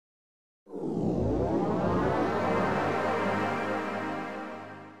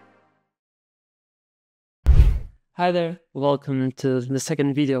Hi there, welcome to the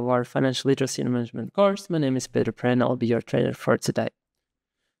second video of our Financial Literacy and Management course. My name is Peter Pren, I'll be your trainer for today.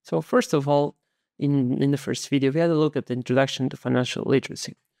 So first of all, in the first video, we had a look at the introduction to financial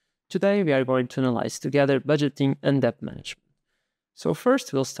literacy. Today, we are going to analyze together budgeting and debt management. So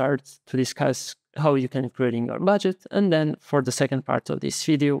first, we'll start to discuss how you can create your budget, and then for the second part of this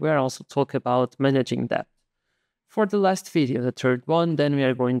video, we are also talk about managing debt. For the last video, the third one, then we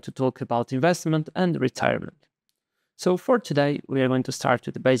are going to talk about investment and retirement. So for today, we are going to start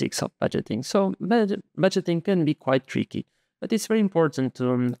with the basics of budgeting. So budgeting can be quite tricky, but it's very important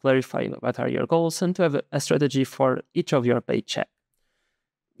to clarify what are your goals and to have a strategy for each of your paycheck.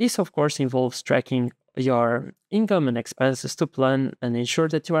 This, of course, involves tracking your income and expenses to plan and ensure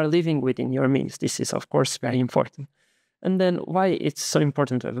that you are living within your means. This is, of course, very important. And then why it's so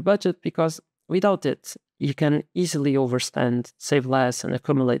important to have a budget? Because without it, you can easily overspend, save less, and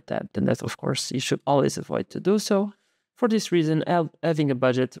accumulate debt. And that, of course, you should always avoid to do so. For this reason, having a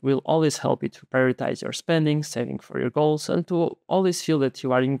budget will always help you to prioritize your spending, saving for your goals, and to always feel that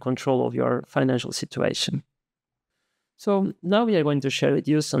you are in control of your financial situation. So now we are going to share with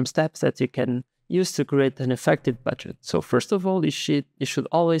you some steps that you can use to create an effective budget. So first of all, you should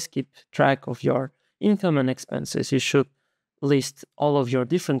always keep track of your income and expenses. You should list all of your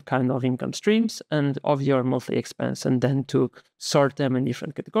different kind of income streams and of your monthly expense, and then to sort them in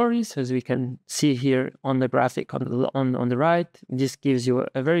different categories, as we can see here on the graphic on the right. This gives you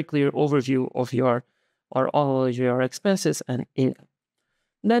a very clear overview of all of your expenses and income.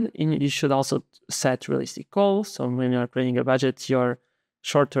 Then you should also set realistic goals. So when you're creating a budget, your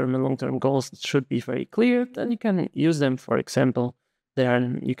short-term and long-term goals should be very clear, and you can use them. For example,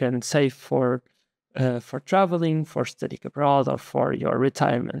 you can save for traveling, for studying abroad, or for your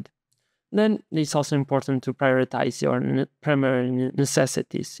retirement. Then it's also important to prioritize your primary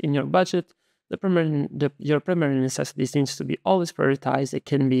necessities in your budget. Your primary necessities needs to be always prioritized. It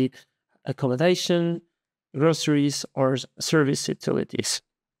can be accommodation, groceries, or service utilities.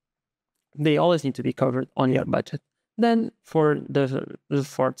 They always need to be covered on your budget. Then for the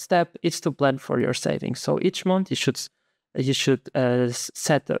fourth step, it's to plan for your savings. So each month you should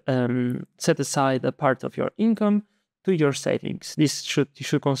set aside a part of your income to your savings. You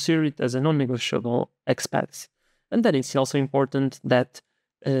should consider it as a non-negotiable expense. And then it's also important that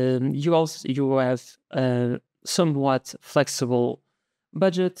you have a somewhat flexible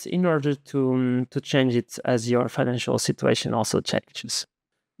budget in order to change it as your financial situation also changes.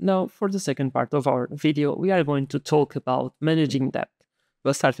 Now, for the second part of our video, we are going to talk about managing debt.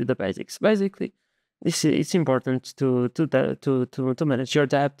 We'll start with the basics. Basically, it's important to manage your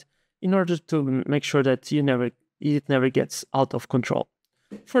debt in order to make sure that it never gets out of control.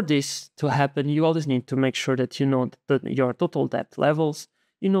 For this to happen, you always need to make sure that you know your total debt levels,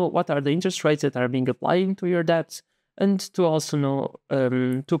 you know what are the interest rates that are being applied to your debts, and to also know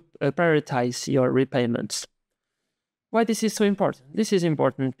to prioritize your repayments. Why this is so important? This is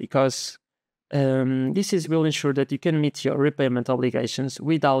important because will ensure that you can meet your repayment obligations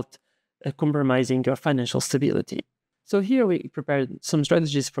without compromising your financial stability. So here we prepared some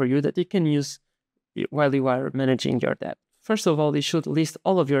strategies for you that you can use while you are managing your debt. First of all, you should list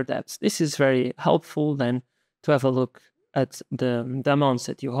all of your debts. This is very helpful then to have a look at the amounts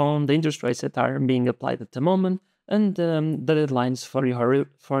that you own, the interest rates that are being applied at the moment, and the deadlines for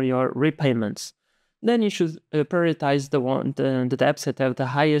your repayments. Then you should prioritize the debts that have the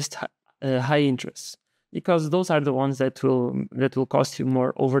highest high interest, because those are the ones that will cost you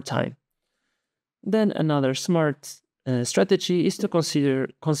more over time. Then another smart strategy is to consider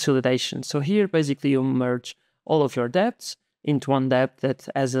consolidation. So here, basically, you merge all of your debts into one debt that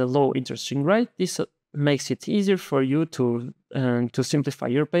has a low interest rate. This makes it easier for you to simplify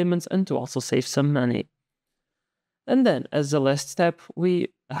your payments and to also save some money. And then, as the last step, we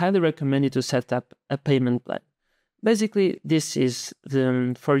highly recommend you to set up a payment plan. Basically, this is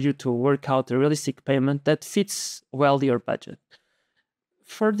for you to work out a realistic payment that fits well your budget.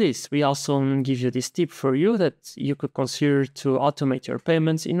 For this, we also give you this tip for you that you could consider to automate your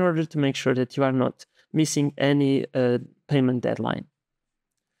payments in order to make sure that you are not missing any payment deadline.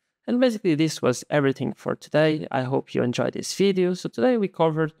 And basically, this was everything for today. I hope you enjoyed this video. So today we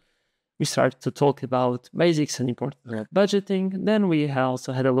started to talk about basics and important budgeting. Then we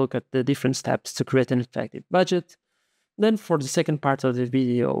also had a look at the different steps to create an effective budget. Then for the second part of the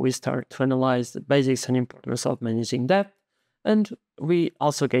video, we start to analyze the basics and importance of managing debt. And we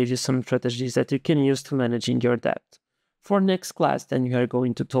also gave you some strategies that you can use to managing your debt. For next class, then we are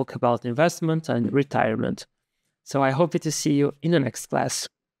going to talk about investment and retirement. So I hope to see you in the next class.